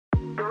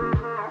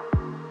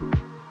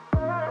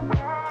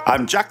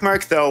I'm Jack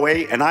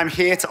Merrick-Thirlway, and I'm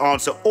here to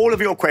answer all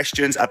of your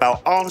questions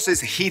about ANSWR's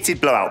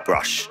heated blowout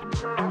brush.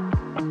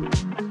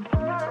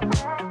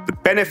 The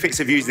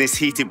benefits of using this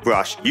heated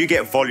brush: you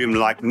get volume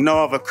like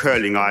no other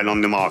curling iron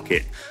on the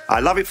market. I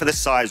love it for the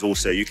size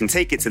also. You can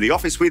take it to the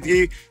office with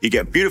you, you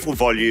get beautiful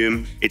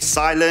volume, it's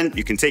silent,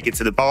 you can take it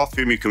to the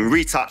bathroom, you can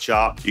retouch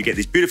up, you get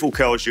these beautiful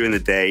curls during the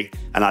day,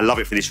 and I love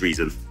it for this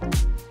reason.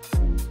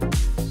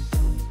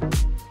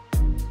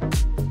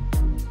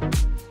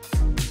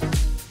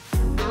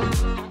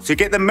 To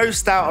get the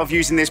most out of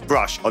using this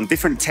brush on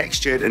different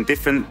textured and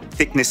different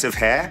thickness of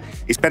hair,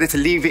 it's better to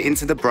leave it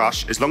into the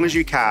brush as long as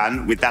you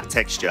can with that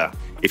texture.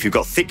 If you've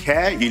got thick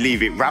hair, you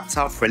leave it wrapped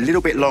up for a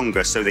little bit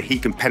longer so the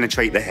heat can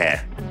penetrate the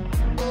hair.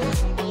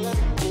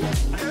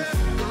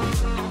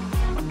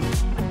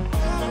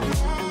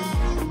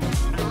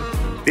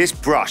 This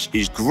brush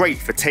is great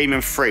for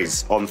taming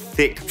frizz on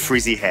thick,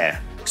 frizzy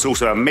hair. It's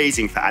also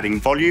amazing for adding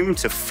volume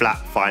to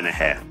flat, finer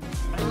hair.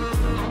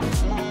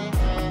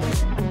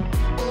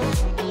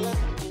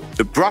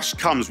 The brush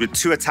comes with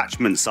 2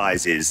 attachment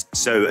sizes,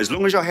 so as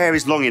long as your hair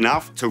is long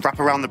enough to wrap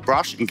around the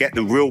brush and get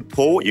the real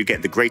pull, you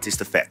get the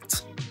greatest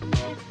effect.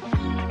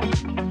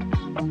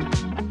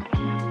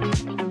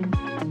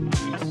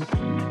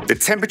 The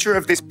temperature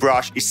of this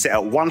brush is set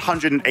at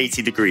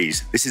 180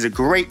 degrees. This is a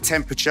great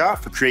temperature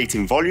for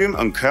creating volume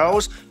and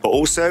curls, but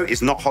also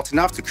is not hot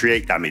enough to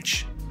create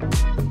damage.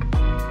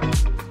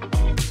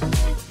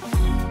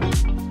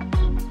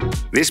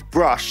 This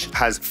brush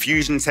has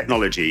fusion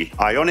technology,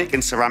 ionic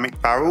and ceramic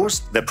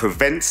barrels that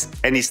prevents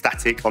any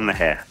static on the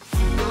hair.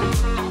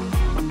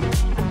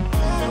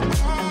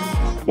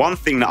 One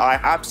thing that I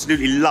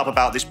absolutely love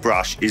about this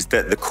brush is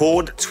that the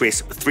cord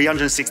twists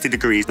 360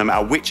 degrees no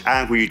matter which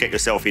angle you get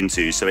yourself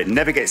into, so it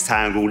never gets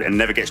tangled and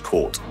never gets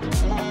caught.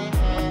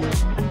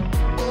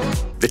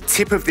 The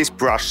tip of this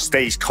brush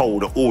stays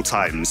cold at all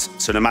times,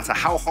 so no matter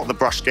how hot the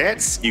brush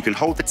gets, you can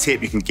hold the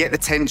tip, you can get the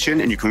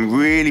tension, and you can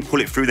really pull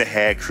it through the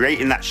hair,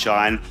 creating that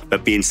shine,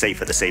 but being safe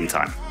at the same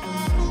time.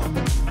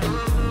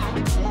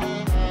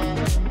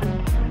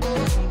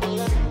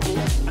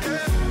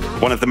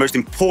 One of the most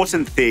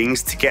important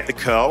things to get the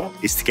curl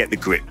is to get the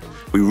grip.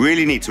 We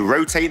really need to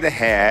rotate the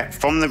hair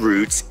from the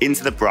roots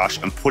into the brush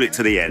and pull it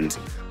to the end.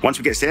 Once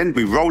we get to the end,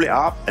 we roll it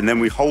up and then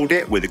we hold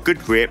it with a good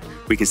grip.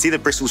 We can see the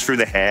bristles through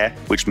the hair,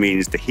 which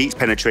means the heat's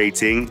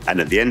penetrating, and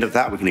at the end of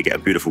that, we're gonna get a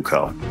beautiful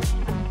curl.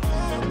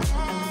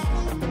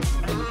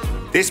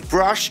 This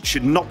brush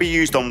should not be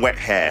used on wet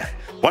hair.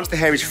 Once the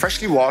hair is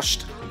freshly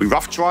washed, we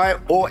rough dry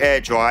or air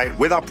dry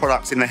with our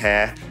products in the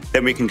hair,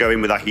 then we can go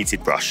in with our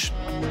heated brush.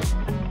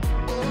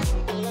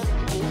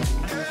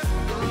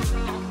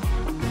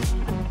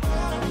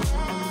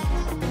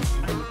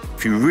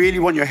 If you really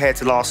want your hair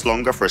to last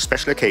longer for a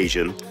special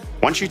occasion,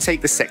 once you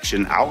take the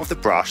section out of the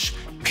brush,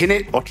 pin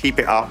it or keep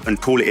it up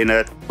and cool it in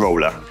a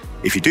roller.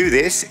 If you do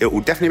this, it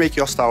will definitely make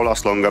your style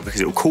last longer because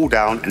it will cool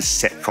down and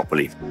set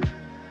properly.